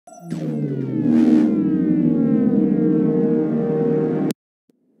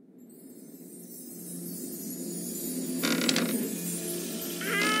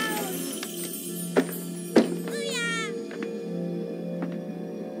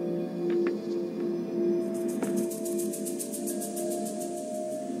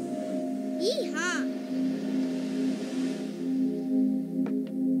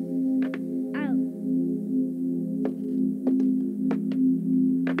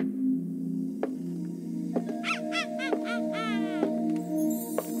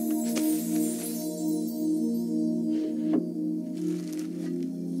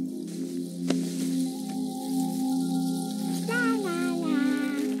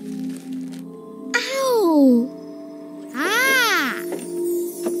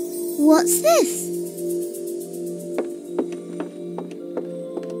What's this?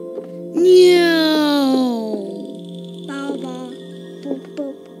 No. Bow, bow. Boop,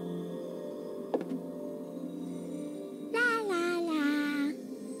 boop. La, la, la.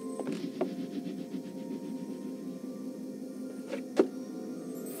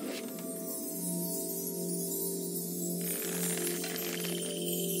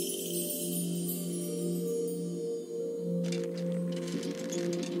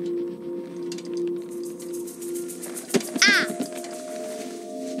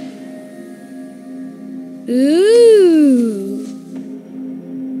 Ooh.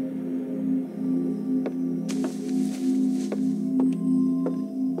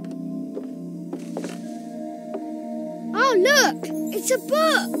 Oh, look! It's a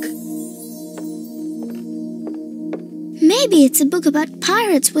book! Maybe it's a book about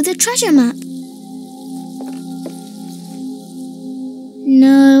pirates with a treasure map.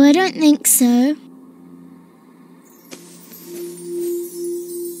 No, I don't think so.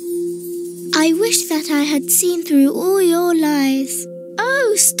 I wish that I had seen through all your lies.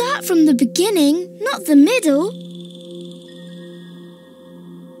 Oh, start from the beginning, not the middle.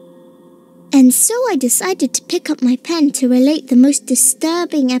 And so I decided to pick up my pen to relate the most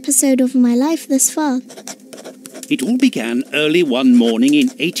disturbing episode of my life thus far. It all began early one morning in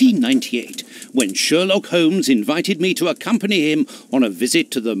 1898, when Sherlock Holmes invited me to accompany him on a visit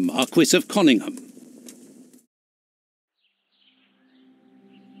to the Marquis of Conyngham.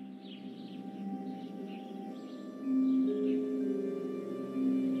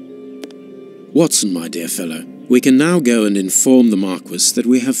 Watson, my dear fellow, we can now go and inform the Marquis that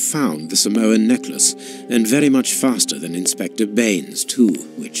we have found the Samoan necklace, and very much faster than Inspector Baines, too,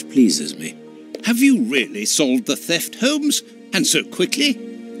 which pleases me. Have you really solved the theft, Holmes? And so quickly?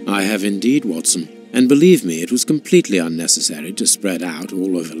 I have indeed, Watson, and believe me, it was completely unnecessary to spread out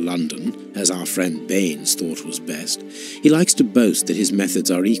all over London, as our friend Baines thought was best. He likes to boast that his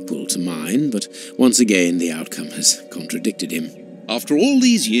methods are equal to mine, but once again the outcome has contradicted him. After all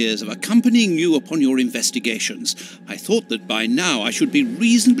these years of accompanying you upon your investigations, I thought that by now I should be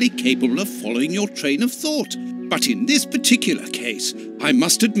reasonably capable of following your train of thought. But in this particular case, I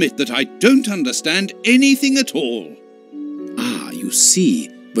must admit that I don't understand anything at all. Ah, you see,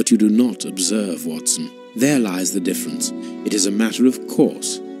 but you do not observe, Watson. There lies the difference. It is a matter of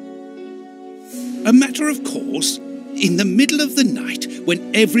course. A matter of course? In the middle of the night,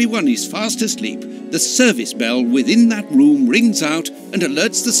 when everyone is fast asleep, the service bell within that room rings out and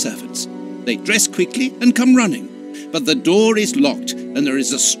alerts the servants. They dress quickly and come running, but the door is locked and there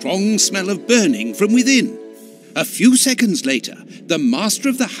is a strong smell of burning from within. A few seconds later, the master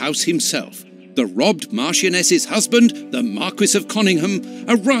of the house himself, the robbed Marchioness's husband, the Marquis of Conyngham,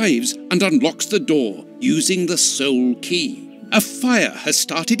 arrives and unlocks the door using the sole key. A fire has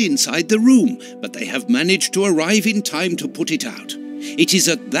started inside the room, but they have managed to arrive in time to put it out. It is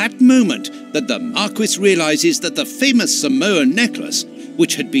at that moment that the Marquis realizes that the famous Samoan necklace,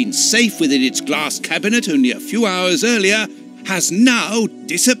 which had been safe within its glass cabinet only a few hours earlier, has now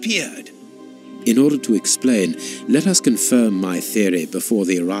disappeared. In order to explain, let us confirm my theory before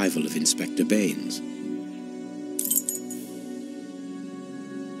the arrival of Inspector Baines.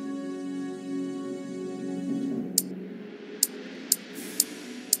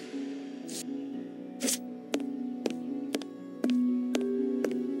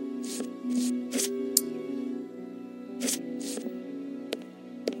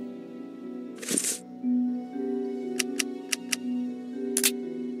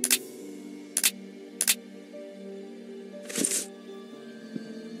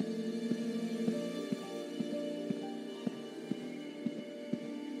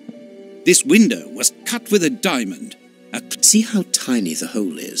 This window was cut with a diamond. See how tiny the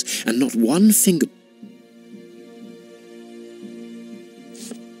hole is, and not one finger...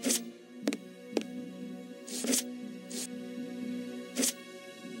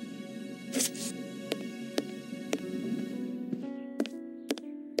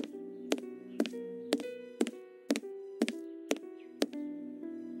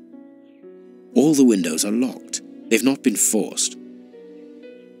 All the windows are locked. They've not been forced.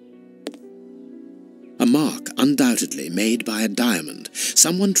 A mark, undoubtedly made by a diamond.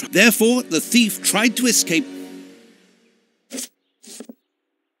 Someone tried... Therefore, the thief tried to escape.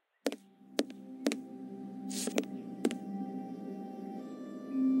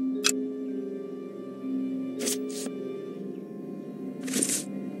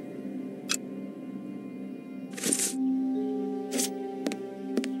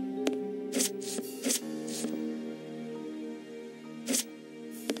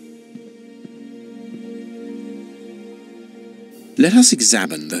 Let us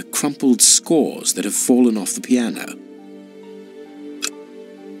examine the crumpled scores that have fallen off the piano.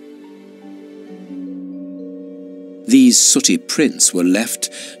 These sooty prints were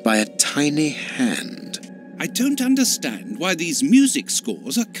left by a tiny hand. I don't understand why these music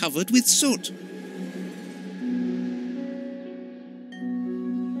scores are covered with soot.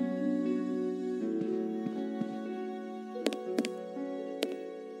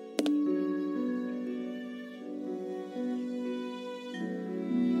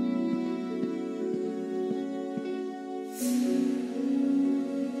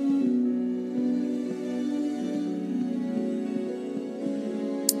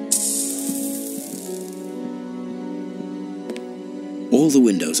 All the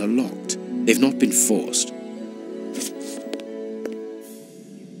windows are locked. They've not been forced.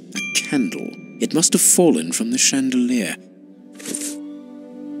 A candle. It must have fallen from the chandelier.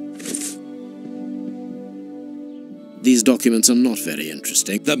 These documents are not very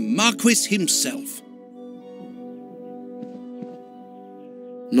interesting. The Marquis himself.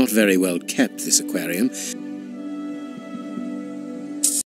 Not very well kept, this aquarium.